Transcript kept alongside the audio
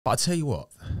But I tell you what,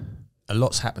 a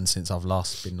lot's happened since I've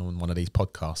last been on one of these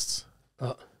podcasts.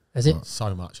 Has it?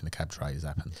 So much in the cab trade has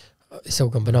happened. It's all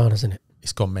gone bananas, isn't it?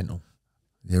 It's gone mental.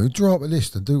 Yeah, we'll draw up a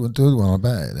list and do one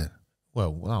about it then.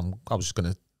 Well, I was just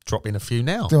going to drop in a few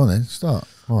now. Go on then, start.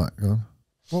 All right, go on.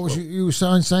 What was you were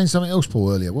saying something else,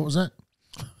 Paul, earlier? What was that?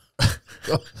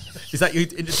 Is that you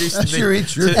introducing That's me your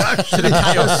introduction.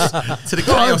 to the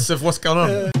chaos of what's going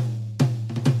on?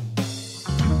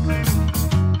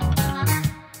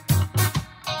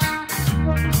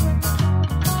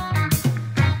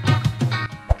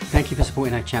 Thank you for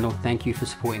supporting our channel. Thank you for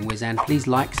supporting Wizan. Please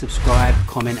like, subscribe,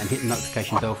 comment and hit the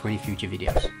notification bell for any future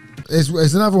videos.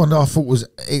 There's another one that I thought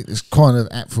it's kind of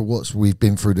apt for what we've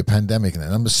been through the pandemic. And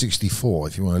number 64,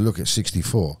 if you want to look at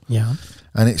 64. Yeah.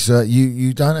 And it's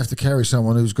you don't have to carry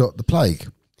someone who's got the plague.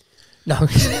 No.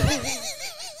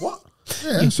 What?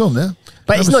 Yeah, it's on there.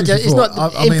 But it's Number not just, it's 64.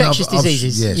 not infectious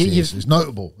diseases. Yes, You've it's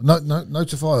notable.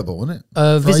 Notifiable, isn't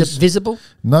it? visible?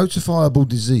 Notifiable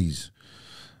disease.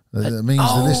 That means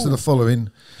the list of the following.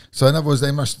 So in other words,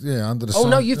 they must, under the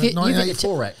no, you've hit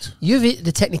 1984 Act. You've hit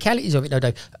the technicalities of it, though,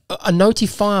 Dave. A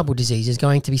notifiable disease is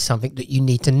going to be something that you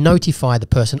need to notify the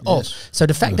person of. So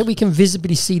the fact that we can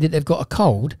visibly see that they've got a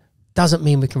cold doesn't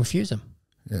mean we can refuse them.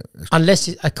 Yeah, unless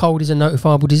a cold is a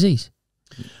notifiable disease.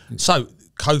 So,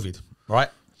 COVID, right?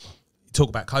 Talk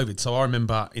about COVID. So I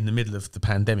remember in the middle of the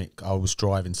pandemic, I was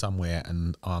driving somewhere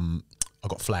and I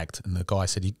got flagged. And the guy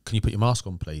said, can you put your mask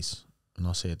on, please? And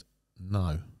I said, no.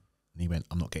 And he went,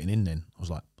 I'm not getting in then. I was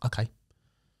like, okay.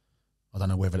 I don't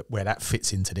know where that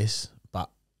fits into this, but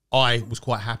I was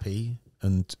quite happy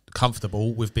and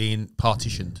comfortable with being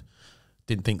partitioned.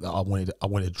 Didn't think that I wanted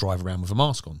to drive around with a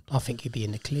mask on. I think you'd be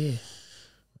in the clear.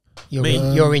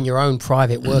 You're in your own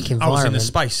private work environment. I was in the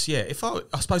space, yeah.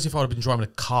 I suppose if I had been driving a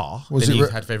car, then you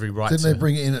had every right. Didn't they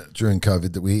bring it in during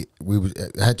COVID that we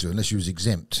had to, unless you was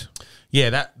exempt?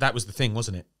 Yeah, that was the thing,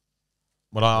 wasn't it?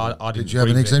 Well, I didn't. Did you have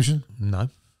an exemption? No.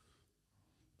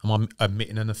 I'm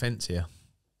admitting an offence here.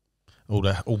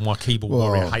 All my keyboard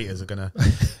warrior haters are gonna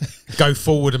go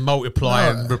forward and multiply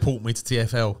and report me to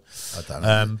TFL. I don't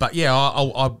know. But yeah,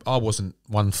 I wasn't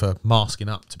one for masking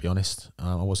up, to be honest.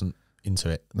 I wasn't into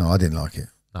it. No, I didn't like it.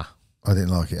 Nah. I didn't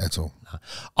like it at all. Nah.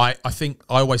 I think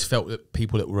I always felt that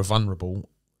people that were vulnerable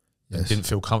and didn't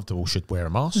feel comfortable should wear a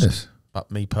mask. Yes. But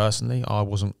me personally, I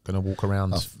wasn't going to walk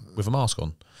around with a mask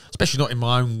on, especially not in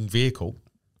my own vehicle.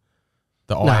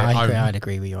 I'd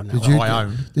agree with you on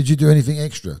that. Did you do anything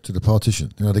extra to the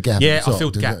partition? You know, the gap. Yeah, I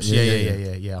filled gaps.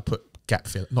 Yeah. I put gap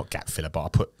filler, not gap filler, but I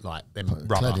put like them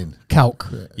rubber cladding. Calc.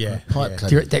 Yeah, pipe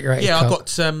cladding. Decorated I calc.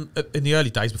 got in the early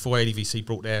days before ADVC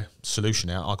brought their solution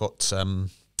out. I got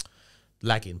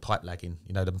pipe lagging.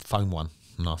 You know, the foam one,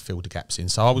 and I filled the gaps in.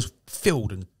 So I was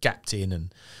filled and gapped in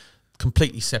and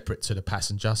completely separate to the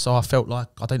passenger. So I felt like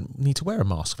I don't need to wear a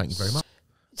mask. Thank you very much.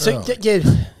 So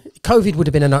COVID would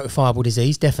have been a notifiable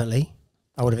disease, definitely.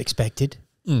 I would have expected.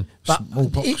 But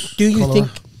do you think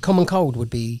common cold would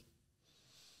be?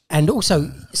 And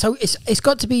also, so it's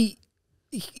got to be.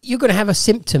 You're going to have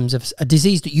symptoms of a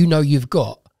disease that you know you've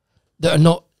got that are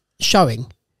not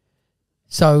showing.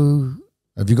 So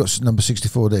have you got number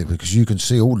 64 there? Because you can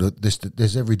see all this.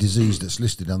 There's every disease that's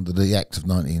listed under the Act of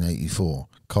 1984: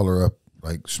 cholera,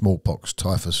 like smallpox,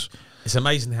 typhus. It's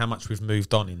amazing how much we've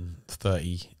moved on in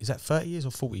 30. Is that 30 years or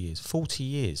 40 years? 40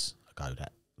 years ago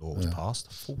that law was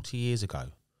passed. 40 years ago.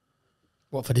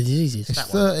 What for the diseases? It's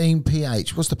 13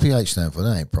 pH. What's the pH stand for?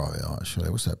 That ain't private eye,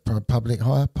 actually. What's that? Public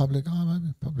eye,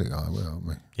 maybe? Public eye, where are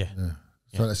we? Yeah.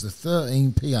 So that's the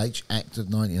 13 pH Act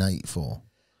of 1984.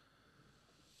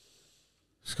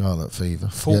 Scarlet fever.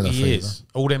 40 years. Fever.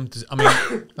 All them. I mean,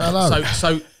 hello.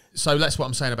 So that's what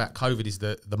I'm saying about COVID is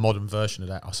the modern version of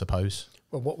that, I suppose.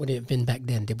 Well, what would it have been back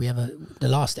then? Did we have the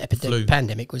last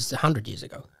pandemic was 100 years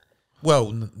ago?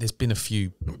 Well, there's been a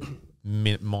few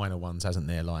minor ones, hasn't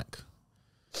there? Like,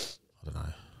 I don't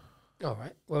know. All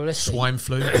right. Well, let's swine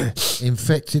flu,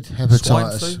 infected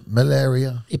hepatitis,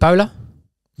 malaria, Ebola,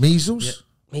 measles.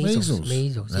 Yeah.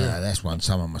 Measles. Nah, that's one.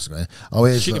 Someone must have. Oh,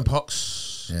 here's chicken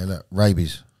pox. Yeah, look,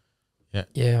 rabies.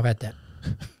 Yeah, I've had that.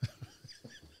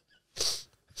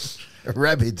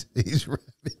 Rabid. He's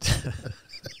rabid.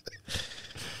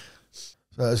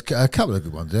 So there's a couple of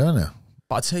good ones there, aren't there?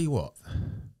 But I tell you what,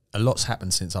 a lot's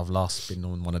happened since I've last been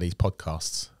on one of these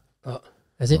podcasts.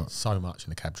 Has it? So much in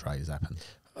the cab trade has happened.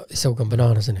 It's all gone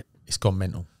bananas, isn't it? It's gone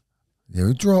mental. Yeah,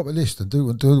 we'll draw up a list and do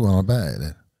one about it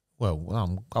then.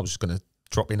 Well, I was just going to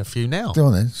drop in a few now. Go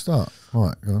on then, start. All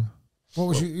right, go on. What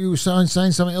was you were saying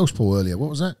something else, Paul, earlier? What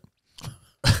was that?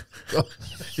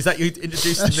 Is that you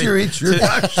introducing That's me your to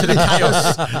introduction.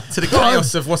 the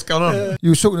chaos of what's going on? You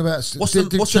were talking about What's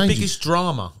the biggest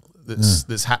drama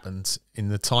that's happened in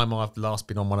the time I've last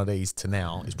been on one of these to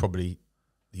now? Is probably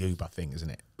the Uber thing, isn't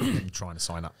it? I'm trying to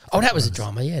sign up. Oh, that was a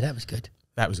drama. Yeah, that was good.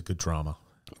 That was a good drama.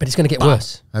 But it's going to get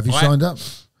worse. Have you Right. signed up?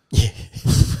 Yeah.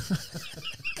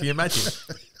 Can you imagine?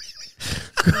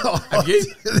 Have you?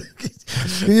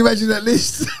 Can you imagine that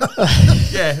list?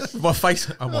 Yeah, my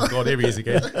face. Oh my god, here he is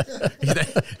again.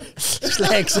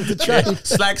 Slags of the trade.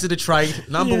 Slags of the trade,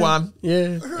 number one.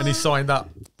 Yeah. And he signed up.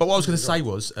 But what I was going to say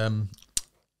was,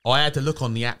 I had to look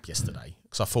on the app yesterday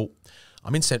because I thought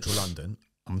I'm in central London.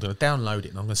 I'm going to download it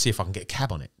and I'm going to see if I can get a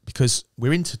cab on it because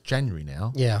we're into January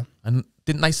now. Yeah. And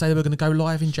didn't they say they were going to go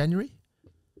live in January?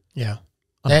 Yeah.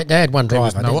 They had one There driver.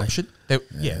 was no didn't option.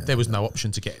 There was no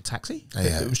option to get a taxi.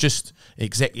 Yeah. It was just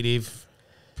executive,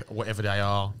 whatever they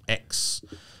are, X,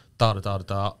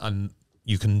 and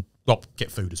you can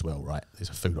get food as well, right? There's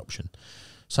a food option.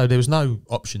 So there was no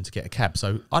option to get a cab.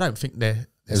 So I don't think they're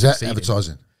It was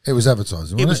advertising. It was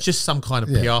advertising. It Wasn't was just some kind of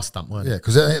PR stunt, weren't Yeah, it?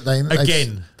 because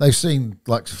they've seen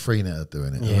like Freenet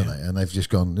doing it, haven't they? And they've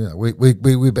just gone,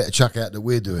 we better chuck out that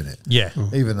we're doing it. Yeah.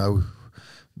 Even though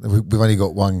we've only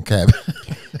got one cab.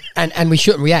 And we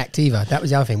shouldn't react either. That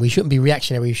was the other thing. We shouldn't be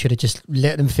reactionary. We should have just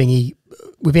let them thingy.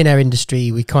 Within our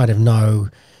industry, we kind of know,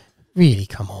 really,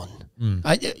 come on.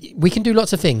 We can do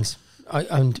lots of things.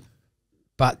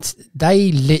 But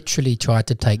they literally tried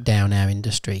to take down our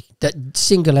industry. That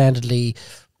single-handedly,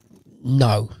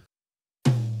 no.